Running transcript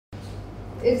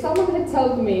if someone had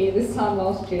told me this time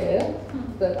last year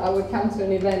that I would come to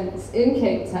an event in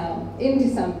Cape Town in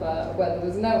December where there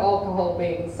was no alcohol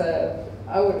being served,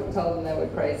 I would have told them they were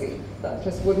crazy. That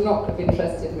just would not have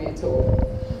interested me at all.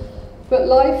 But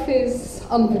life is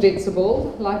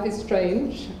unpredictable, life is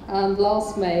strange, and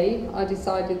last May I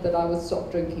decided that I would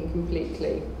stop drinking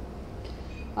completely.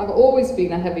 I've always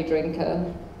been a heavy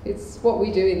drinker. It's what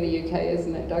we do in the UK,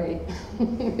 isn't it,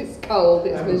 Dougie? It's cold,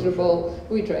 it's miserable,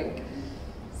 we drink.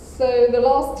 So the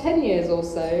last 10 years or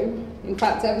so, in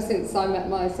fact ever since I met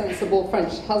my sensible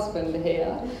French husband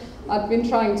here, I've been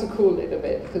trying to cool it a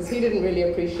bit, because he didn't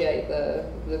really appreciate the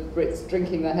Brits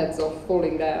drinking their heads off,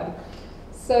 falling down.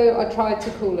 So I tried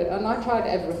to cool it, and I tried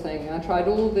everything. I tried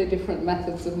all the different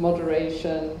methods of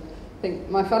moderation. I think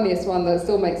my funniest one that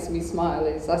still makes me smile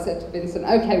is I said to Vincent,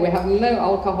 okay, we're having no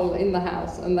alcohol in the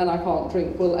house, and then I can't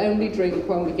drink. We'll only drink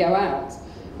when we go out.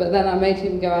 But then I made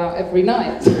him go out every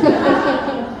night.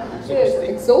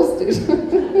 Exhausted.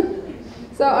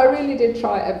 So I really did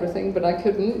try everything, but I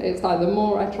couldn't. It's like the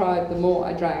more I tried, the more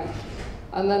I drank.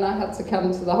 And then I had to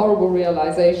come to the horrible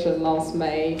realization last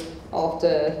May,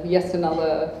 after yet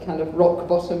another kind of rock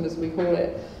bottom, as we call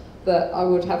it, that I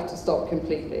would have to stop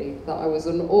completely, that I was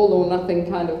an all or nothing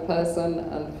kind of person,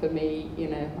 and for me, you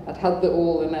know, I'd had the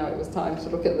all and now it was time to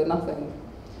look at the nothing.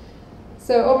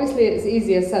 So obviously it's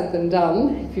easier said than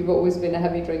done if you've always been a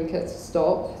heavy drinker to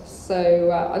stop. So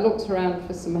I looked around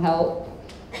for some help.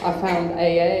 I found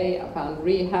AA, I found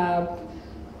rehab,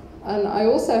 and I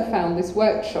also found this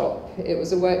workshop. It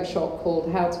was a workshop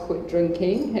called How to Quit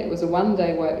Drinking. It was a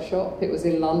one-day workshop. It was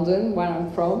in London, where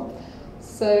I'm from.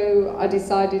 So I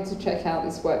decided to check out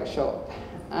this workshop.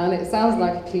 And it sounds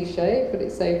like a cliche, but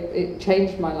it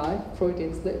changed my life.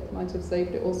 Freudian slip might have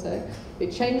saved it also.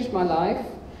 It changed my life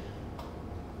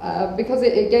because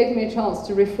it gave me a chance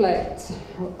to reflect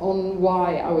on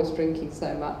why I was drinking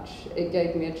so much. It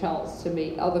gave me a chance to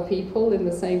meet other people in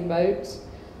the same boat.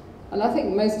 And I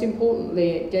think most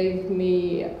importantly, it gave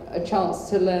me a chance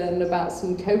to learn about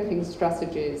some coping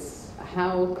strategies.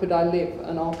 How could I live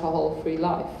an alcohol-free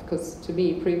life? Because to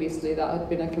me, previously, that had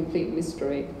been a complete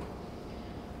mystery.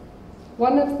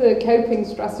 One of the coping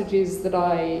strategies that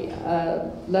I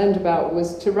learned about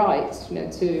was to write,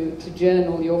 to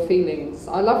journal your feelings.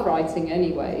 I love writing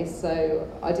anyway, so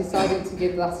I decided to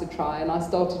give that a try, and I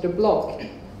started a blog.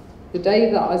 The day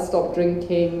that I stopped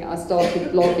drinking, I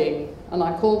started blogging, and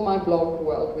I called my blog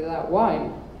World Without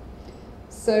Wine.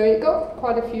 So it got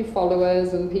quite a few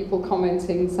followers and people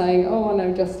commenting, saying, oh, I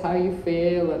know just how you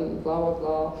feel, and blah, blah,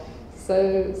 blah.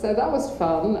 So that was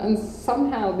fun, and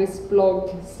somehow this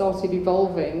blog started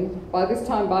evolving. By this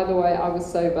time, by the way, I was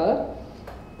sober.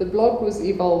 The blog was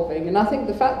evolving, and I think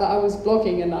the fact that I was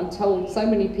blogging and I told so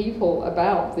many people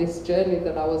about this journey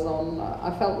that I was on,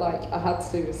 I felt like I had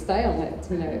to stay on it.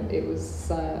 It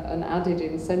was an added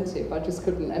incentive. I just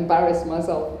couldn't embarrass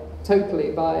myself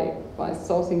totally by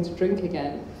starting to drink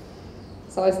again.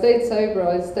 So I stayed sober,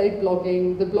 I stayed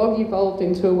blogging, the blog evolved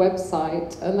into a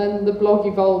website, and then the blog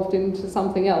evolved into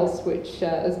something else, which,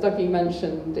 as Dougie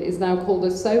mentioned, is now called a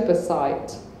sober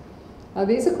site. Now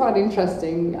these are quite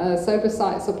interesting. Sober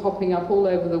sites are popping up all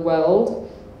over the world.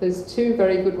 There's two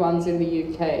very good ones in the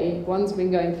UK. One's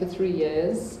been going for 3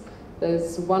 years.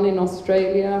 There's one in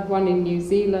Australia, one in New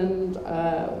Zealand,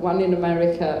 one in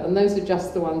America, and those are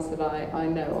just the ones that I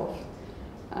know of.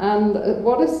 And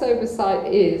what a sober site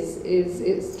is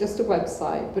it's just a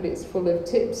website, but it's full of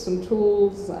tips and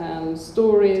tools and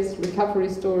stories, recovery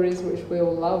stories, which we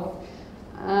all love.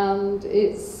 And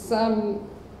it's for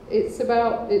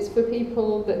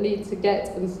people that need to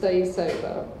get and stay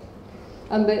sober.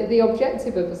 And the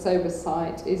objective of a sober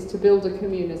site is to build a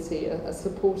community, a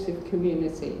supportive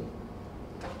community.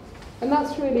 And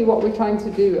that's really what we're trying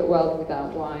to do at World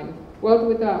Without Wine. World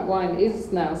Without Wine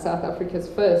is now South Africa's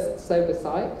first sober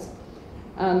site,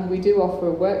 and we do offer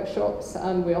workshops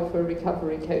and we offer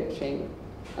recovery coaching.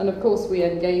 And of course we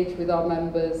engage with our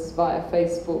members via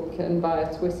Facebook and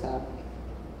via Twitter.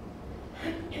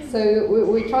 So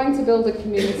we're trying to build a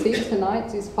community.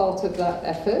 Tonight is part of that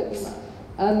effort.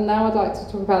 And now I'd like to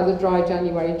talk about the Dry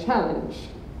January Challenge.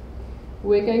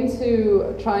 We're going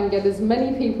to try and get as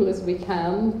many people as we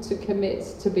can to commit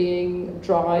to being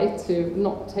dry, to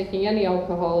not taking any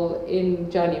alcohol in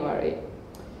January.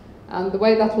 And the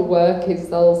way that will work is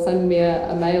they'll send me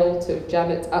a mail to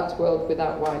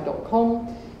janet@worldwithoutwine.com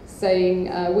saying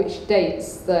which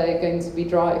dates they're going to be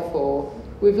dry for.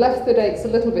 We've left the dates a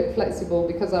little bit flexible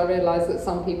because I realise that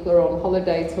some people are on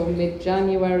holiday till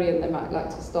mid-January and they might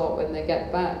like to start when they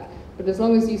get back. But as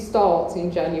long as you start in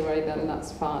January, then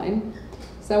that's fine.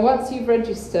 So once you've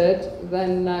registered,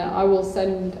 then I will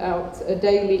send out a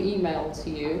daily email to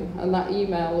you, and that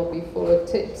email will be full of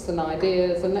tips and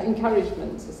ideas and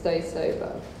encouragement to stay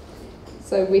sober.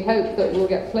 So we hope that we'll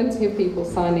get plenty of people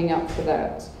signing up for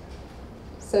that.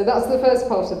 So that's the first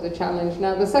part of the challenge.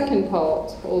 Now the second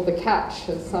part, or the catch,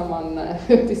 as someone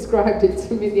described it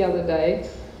to me the other day,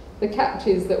 the catch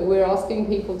is that we're asking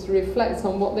people to reflect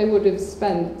on what they would have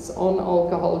spent on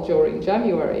alcohol during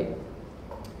January.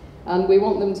 And we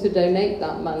want them to donate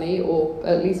that money, or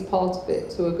at least part of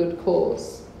it, to a good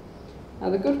cause.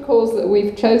 Now the good cause that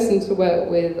we've chosen to work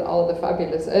with are the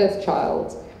fabulous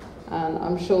Earthchild, and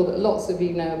I'm sure that lots of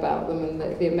you know about them and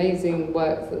the amazing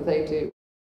work that they do.